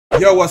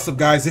Yo, what's up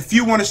guys? If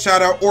you want a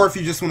shout out or if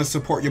you just want to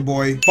support your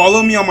boy,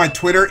 follow me on my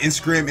Twitter,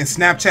 Instagram, and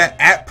Snapchat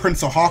at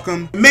Prince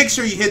Ohakam. Make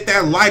sure you hit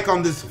that like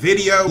on this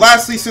video.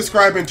 Lastly,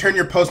 subscribe and turn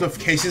your post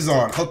notifications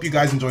on. Hope you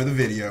guys enjoy the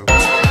video.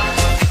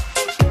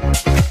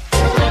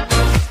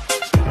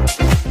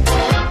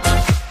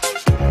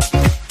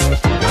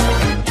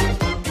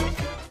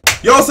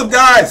 Yo, what's up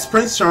guys?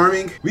 Prince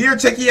Charming. We are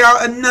checking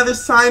out another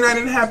Cyanide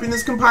and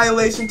Happiness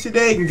compilation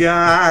today,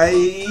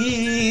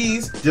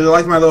 guys. Did you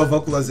like my little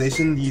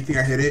vocalization? Do you think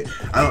I hit it?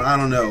 I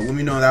don't know. Let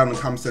me know that in the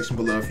comment section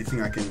below if you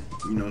think I can,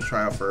 you know,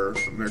 try out for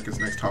America's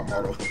Next Top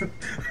Model.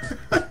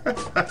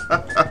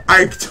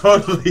 I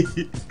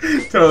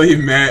totally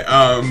meant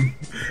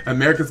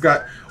America's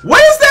Got...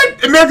 What is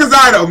that? America's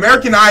Idol.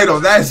 American Idol.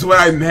 That is what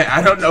I meant.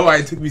 I don't know why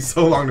it took me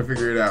so long to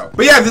figure it out.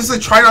 But yeah, this is a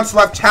try not to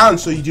laugh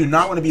challenge, so you do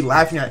not want to be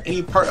laughing at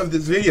any part of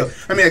this video.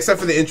 I mean, except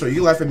for the intro.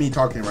 You laugh at me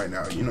talking right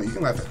now. You know, you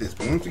can laugh at this.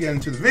 But once we get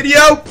into the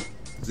video,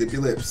 zip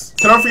your lips.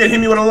 So don't forget to hit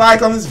me with a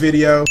like on this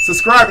video.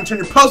 Subscribe and turn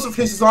your post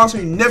notifications on so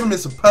you never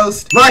miss a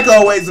post. Like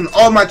always, in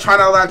all my try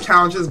not to laugh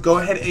challenges, go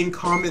ahead and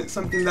comment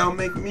something that'll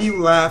make me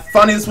laugh.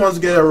 Funniest ones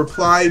get a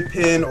reply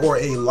pin or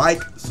a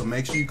like. So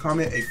make sure you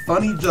comment a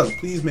funny joke.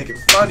 Please make it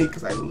funny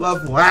because I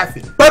love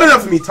laughing. But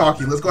enough of me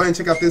talking. Let's go ahead and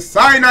check out this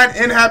Cyanide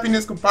and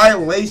Happiness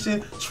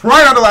compilation.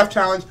 Try not to laugh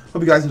challenge.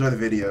 Hope you guys enjoy the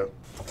video.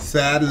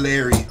 Sad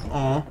Larry.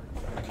 Aw.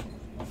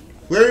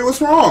 Larry,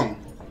 what's wrong?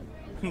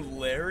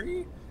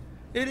 Larry?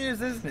 It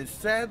is, isn't it?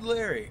 Sad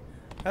Larry.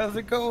 How's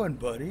it going,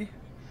 buddy?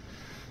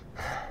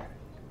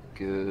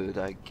 Good,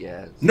 I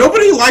guess.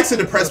 Nobody likes a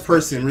depressed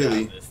person,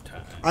 really.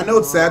 I know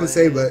it's sad to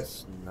say,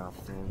 but...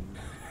 Nothing.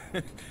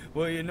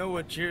 Well, you know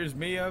what cheers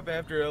me up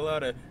after a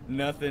lot of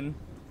nothing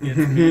gets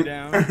me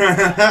down?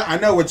 I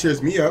know what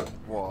cheers me up.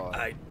 What?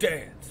 I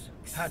dance.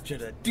 How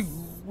should I do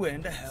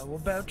and how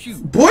about you?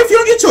 Boy, if you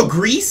don't get your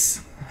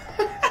grease...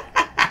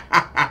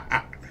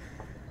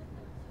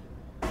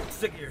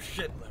 Sick of your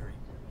shit, Larry.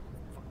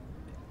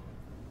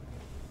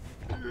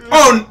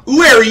 Oh,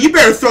 Larry, you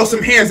better throw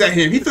some hands at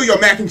him. He threw your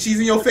mac and cheese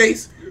in your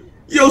face.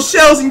 Yo,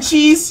 shells and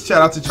cheese.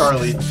 Shout out to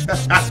Charlie.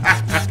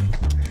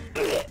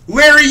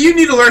 Larry, you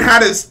need to learn how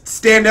to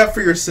stand up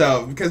for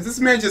yourself because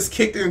this man just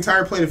kicked an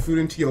entire plate of food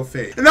into your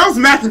face. And that was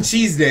mac and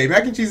cheese day.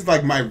 Mac and cheese is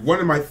like one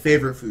of my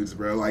favorite foods,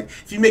 bro. Like,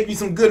 if you make me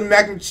some good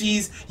mac and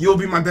cheese, you'll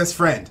be my best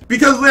friend.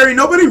 Because, Larry,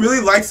 nobody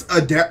really likes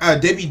a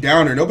Debbie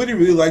Downer. Nobody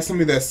really likes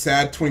somebody that's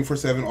sad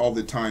 24/7 all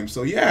the time.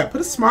 So, yeah, put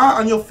a smile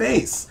on your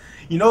face.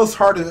 You know it's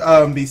hard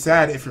to be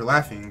sad if you're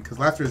laughing, because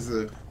laughter is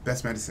the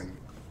best medicine.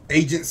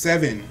 Agent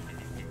 7.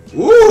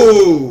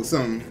 Ooh,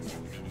 some...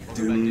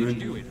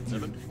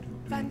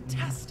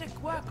 Fantastic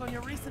work on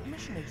your recent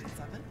mission, Agent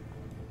 7.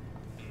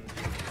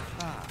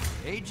 Ah,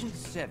 Agent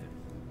 7.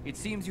 It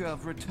seems you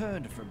have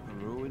returned from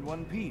Peru in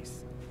one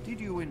piece. Did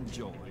you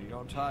enjoy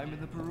your time in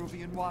the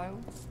Peruvian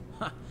wilds?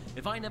 Ha!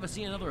 If I never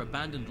see another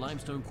abandoned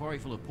limestone quarry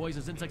full of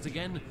poisonous insects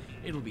again,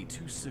 it'll be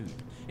too soon.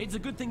 It's a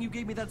good thing you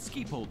gave me that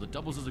ski pole that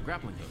doubles as a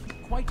grappling hook.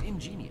 Quite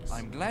ingenious.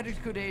 I'm glad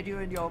it could aid you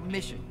in your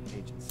mission,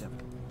 Agent 7.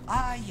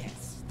 Ah,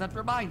 yes. That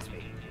reminds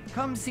me.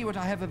 Come see what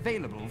I have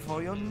available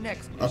for your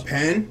next mission. A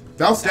pen?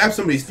 That'll stab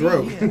somebody's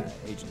throat. Here,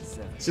 Agent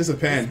 7. It's just a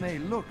pen. This may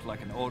look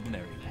like an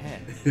ordinary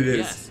pen. It is.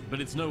 Yes, but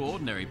it's no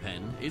ordinary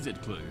pen, is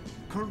it, Clue?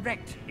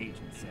 Correct,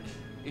 Agent 7.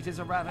 It is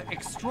a rather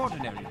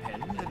extraordinary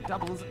pen that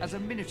doubles as a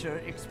miniature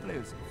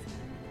explosive.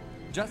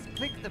 Just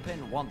click the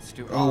pen once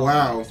to arm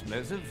the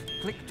explosive,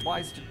 click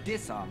twice to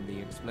disarm the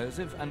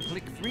explosive, and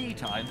click 3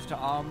 times to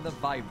arm the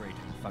vibrating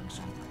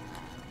function.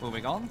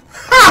 Moving on.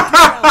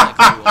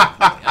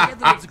 I get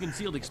that it's a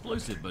concealed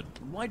explosive, but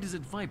why does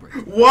it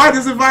vibrate? Why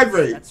does it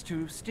vibrate? That's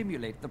to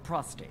stimulate the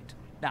prostate.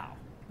 Now,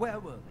 where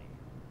were we?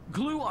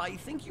 Glue, I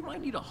think you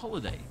might need a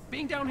holiday.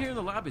 Being down here in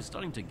the lab is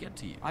starting to get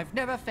to you. I've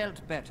never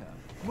felt better.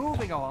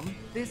 Moving on,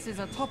 this is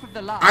a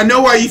top-of-the-line... I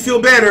know why you feel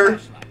better.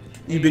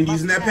 You've been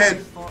using that pen.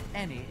 For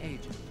any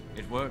agent.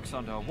 It works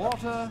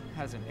underwater,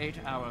 has an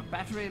 8-hour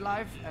battery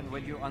life, and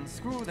when you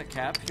unscrew the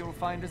cap, you'll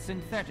find a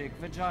synthetic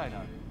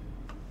vagina.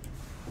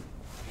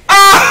 The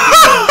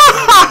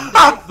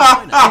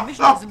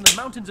mission is in the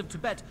mountains of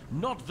Tibet,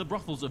 not the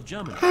brothels of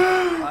Germany.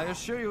 I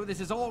assure you this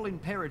is all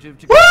imperative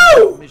to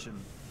complete the mission.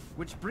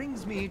 Which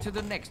brings me to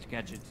the next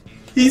gadget.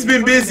 He's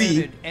been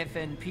busy.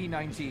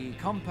 FNP-90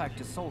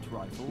 compact assault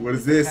rifle. What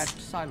is this? Attached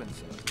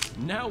silencer.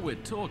 Now we're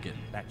talking.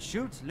 That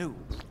shoots lube.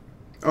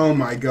 Oh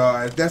my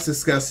god, that's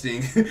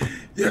disgusting.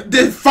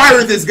 Then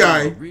fire this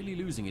guy. You're really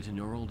losing it in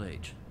your old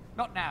age.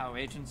 Not now,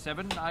 Agent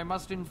 7. I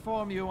must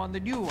inform you on the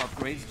new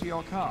upgrades to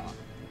your car.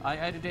 I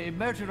added a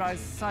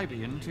motorized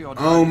Sibian to your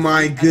Oh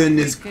my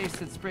goodness. And a case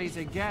that sprays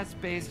a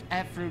gas-based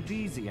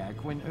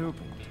aphrodisiac when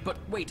opened. But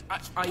wait,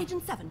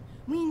 Agent 7,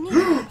 we need a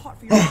report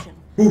for your mission.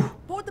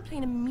 Board the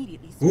plane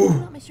immediately so you do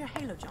not miss your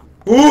halo jump.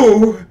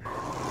 Ooh!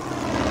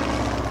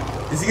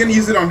 Is he gonna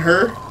use it on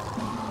her?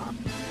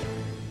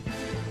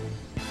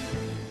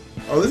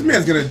 Oh, this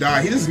man's gonna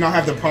die. He does not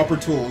have the proper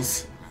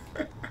tools.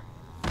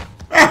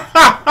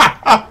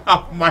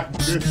 Oh my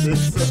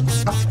goodness.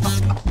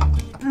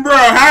 Bro,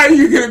 how are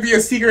you gonna be a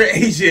secret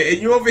agent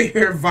and you over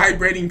here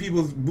vibrating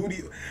people's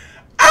booty?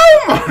 Ah!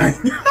 Oh my!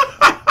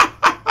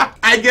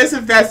 I guess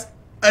if that's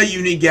a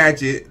unique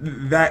gadget,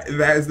 that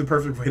is the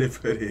perfect way to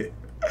put it.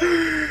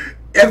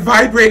 A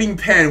vibrating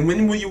pen.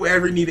 When will you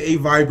ever need a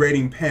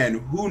vibrating pen?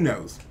 Who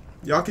knows?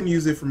 Y'all can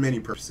use it for many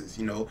purposes,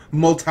 you know,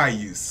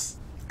 multi-use.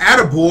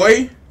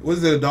 Attaboy. What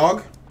is it, a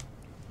dog?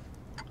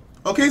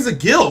 Okay, it's a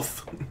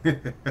gilf.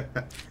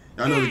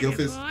 Y'all know what a gilf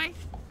is?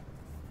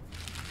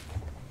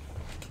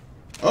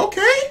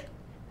 Okay.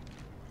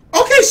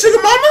 Okay,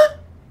 sugar mama.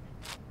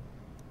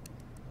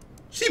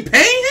 She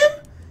paying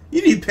him?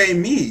 You need to pay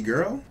me,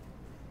 girl.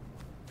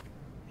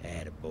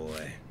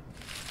 Attaboy.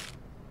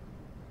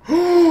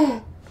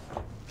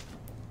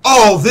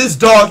 Oh, this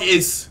dog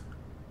is...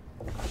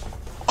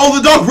 Oh,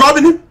 the dog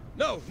robbing him?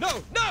 No, no,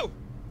 no!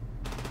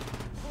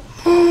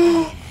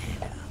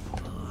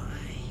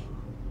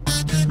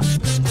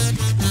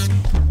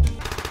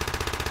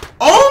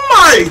 Oh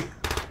my!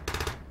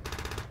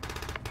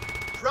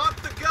 Drop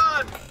the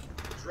gun!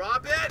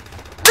 Drop it!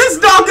 This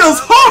dog goes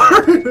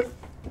hard!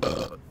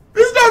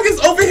 This dog is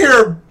over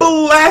here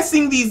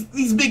blasting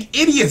these big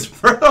idiots,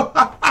 bro.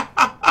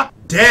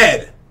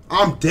 Dead.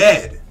 I'm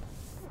dead.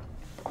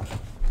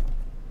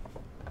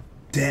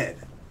 Dead.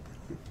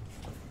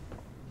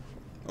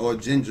 Oh, a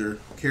ginger.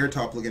 Carrot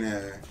top looking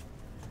at.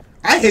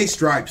 I hate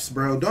stripes,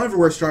 bro. Don't ever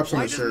wear stripes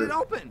on a shirt. Why doesn't it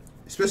open?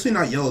 Especially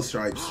not yellow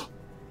stripes.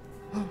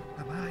 Oh,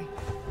 am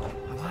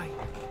I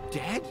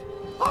dead?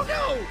 Oh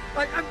no!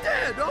 I'm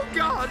dead! Oh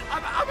god!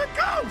 I'm a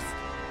ghost!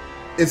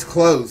 It's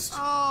closed.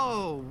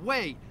 Oh,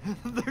 wait.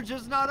 They're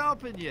just not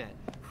open yet.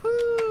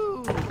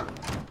 Whoo!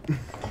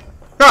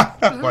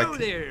 Hello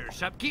there,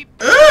 shopkeep.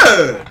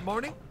 Ugh! Good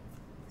morning.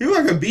 You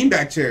look like a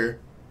beanbag chair.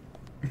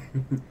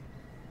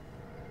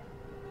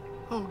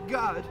 Oh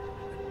god.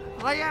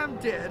 I am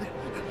dead.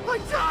 I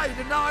died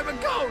and now I'm a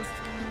ghost.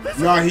 This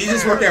No, isn't he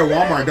just fair. worked at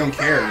Walmart, don't It's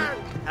care. bad.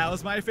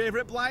 How's my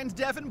favorite blind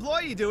deaf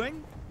employee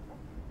doing?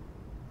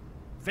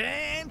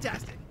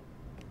 Fantastic.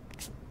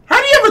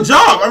 How do you have a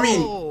job? I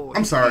mean, Oh,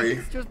 I'm sorry.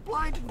 He's just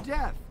blind and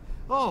deaf.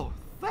 Oh,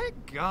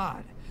 thank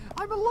God.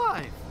 I'm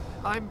alive.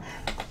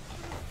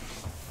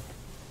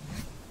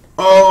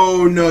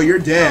 Oh no, you're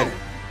dead.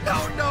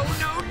 No, no,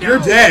 no, no. You're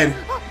dead.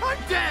 I'm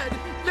dead.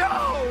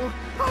 No.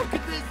 How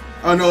could this?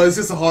 Oh no, it's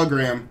just a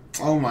hologram.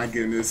 Oh my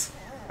goodness.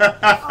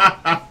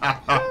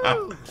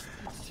 Oh,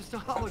 it's just a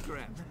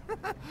hologram.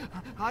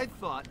 I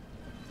thought.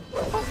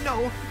 Oh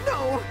no,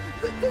 no.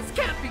 This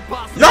can't be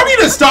possible. Y'all need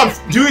to stop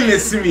doing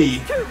this to me.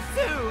 Too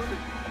soon.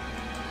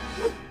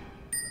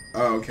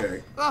 Oh,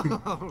 okay.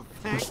 Oh,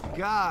 thank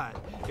God.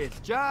 It's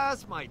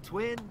just my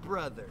twin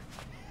brother.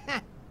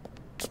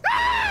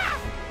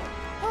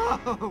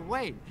 Oh,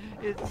 wait.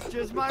 It's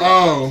just my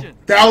Oh, reflection.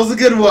 that was a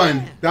good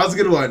one. That was a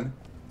good one.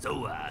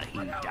 So, he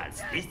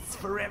does this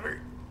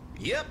forever?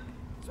 Yep.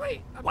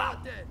 Sweet, I'm Wow,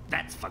 not dead.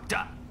 that's fucked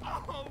up.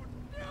 Oh,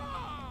 no.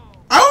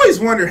 I always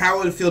wonder how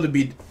it would feel to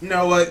be. You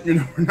know what?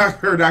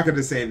 We're not going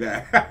to say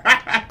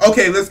that.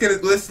 Okay, let's get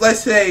it. Let's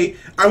say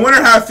I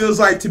wonder how it feels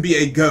like to be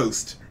a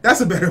ghost. That's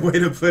a better way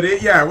to put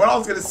it. Yeah, what I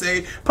was gonna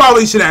say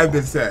probably should have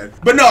been said.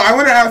 But no, I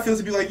wonder how it feels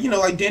to be like, you know,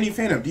 like Danny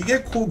Phantom. Do you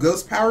get cool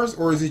ghost powers,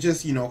 or is it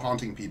just, you know,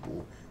 haunting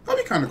people?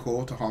 That'd be kind of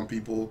cool to haunt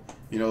people,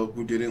 you know,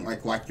 who didn't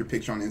like your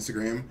picture on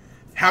Instagram.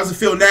 How's it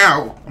feel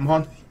now? I'm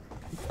haunting.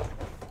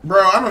 Bro,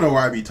 I don't know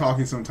why I be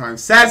talking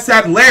sometimes.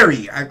 Sad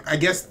Larry. I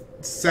guess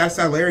Sad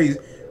Larry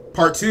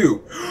part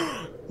 2.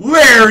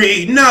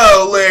 Larry,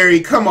 no, Larry,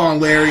 come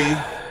on, Larry.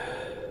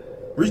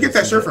 Where'd you get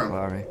that shirt from?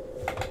 Larry,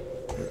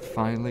 we're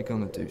finally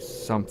gonna do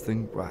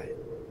something right.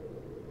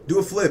 Do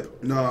a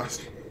flip. No.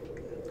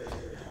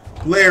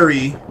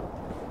 Larry.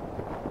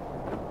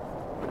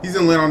 He's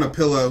gonna land on a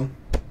pillow.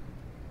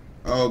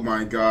 Oh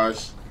my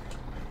gosh.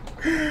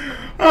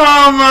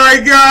 Oh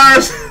my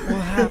gosh.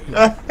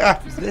 What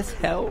happened? Is this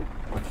hell?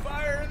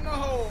 Fire in the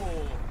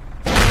hole.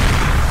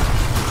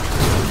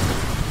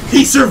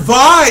 He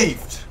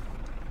survived.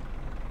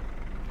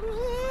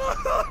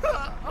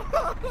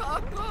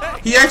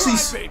 He actually.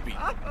 Baby,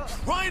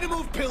 trying to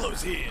move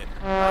pillows here.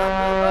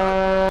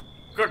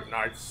 Good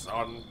night,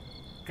 son.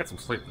 Get some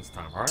sleep this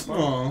time, alright, bud?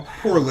 Oh,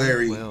 poor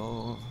Larry.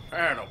 Well,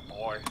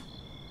 Attaboy.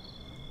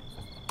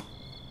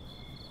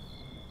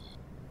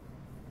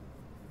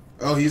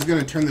 Oh, he's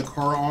gonna turn the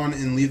car on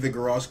and leave the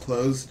garage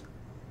closed.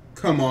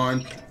 Come on.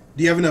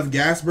 Do you have enough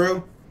gas,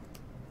 bro?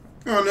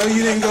 Oh no,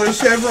 you didn't go to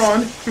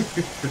Chevron.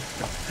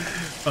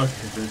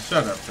 Okay, then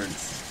shut up,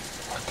 Prince.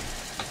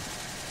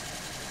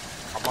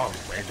 Come on,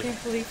 I Randy.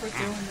 can't believe we're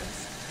doing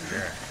this.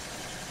 Yeah.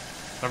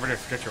 Somebody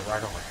just get you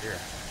right over here.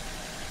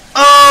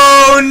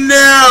 Oh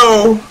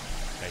no!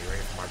 Now you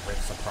ready for my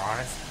big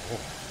surprise? Oh,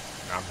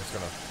 now I'm just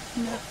gonna...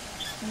 No.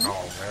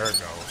 Oh, there it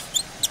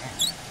goes.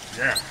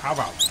 Yeah, how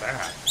about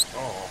that?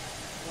 Oh.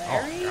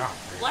 Larry? Oh, yeah.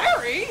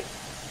 Larry?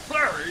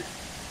 Larry!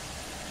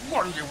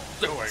 What are you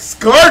doing?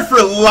 Scarred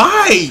for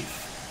life!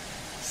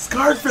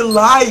 Scarred for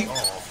life!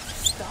 Oh.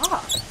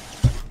 Stop.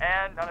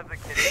 And none of the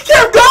kids. He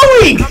kept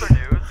going! In other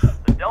news,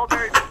 the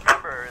Delberry Beach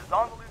member is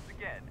on the loose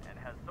again and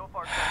has so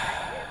far killed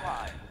 18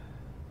 lives.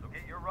 So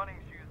get your running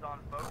shoes on,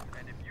 folks,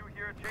 and if you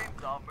hear a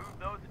chainsaw, move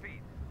those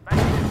feet.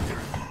 Thank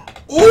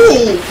you.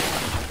 Ooh!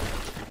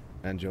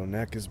 And your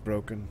neck is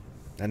broken.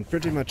 And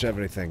pretty much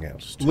everything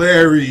else, too.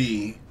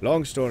 Larry!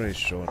 Long story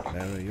short,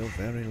 Larry, you're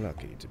very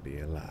lucky to be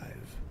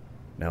alive.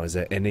 Now, is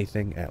there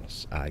anything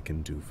else I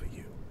can do for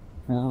you?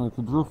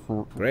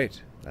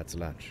 Great. That's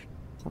lunch.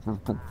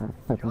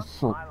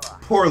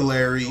 Poor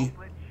Larry.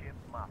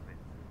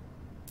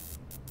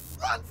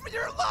 Run for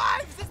your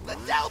lives! It's the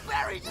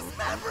Delberry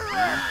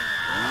Dismemberer!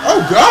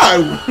 Oh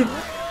God!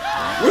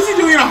 What's he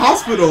doing in a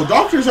hospital?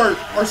 Doctors are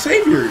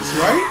saviors,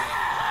 right?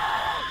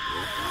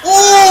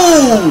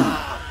 Oh!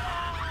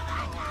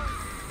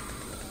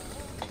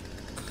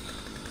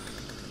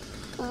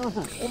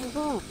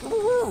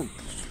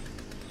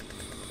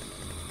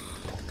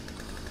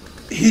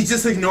 He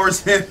just ignores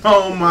him.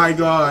 Oh my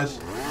gosh.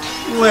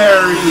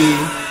 Larry.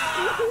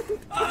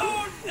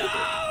 Oh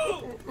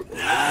no!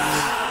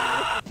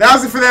 That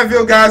was it for that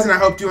video, guys, and I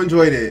hope you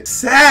enjoyed it.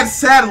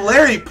 Sad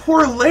Larry.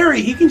 Poor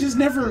Larry. He can just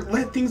never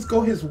let things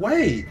go his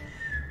way.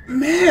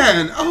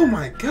 Man, oh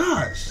my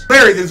gosh.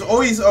 Larry, there's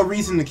always a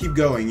reason to keep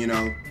going, you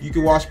know. You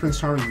can watch Prince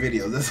Charming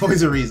videos. That's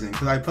always a reason.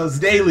 Because I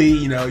post daily,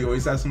 you know, you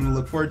always have something to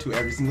look forward to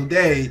every single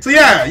day. So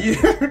yeah,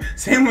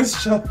 shameless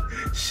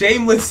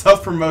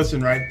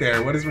self-promotion right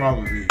there. What is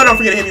wrong with me? Don't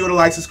forget to hit me with a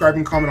like, subscribe,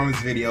 and comment on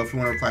this video if you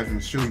want to reply from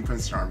Truly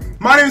Prince Charming.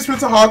 My name is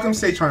Prince Ohakam.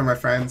 Stay charming, my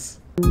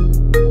friends.